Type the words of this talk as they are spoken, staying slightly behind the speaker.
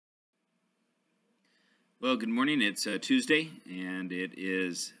Well, good morning. It's Tuesday, and it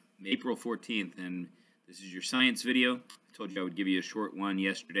is April 14th, and this is your science video. I told you I would give you a short one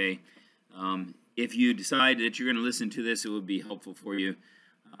yesterday. If you decide that you're going to listen to this, it would be helpful for you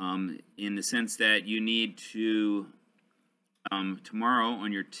in the sense that you need to, tomorrow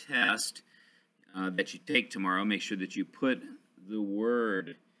on your test that you take tomorrow, make sure that you put the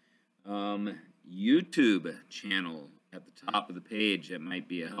word YouTube channel at the top of the page. That might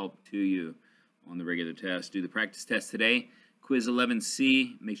be a help to you on the regular test. Do the practice test today, quiz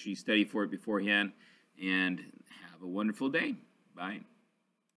 11C. Make sure you study for it beforehand, and have a wonderful day. Bye.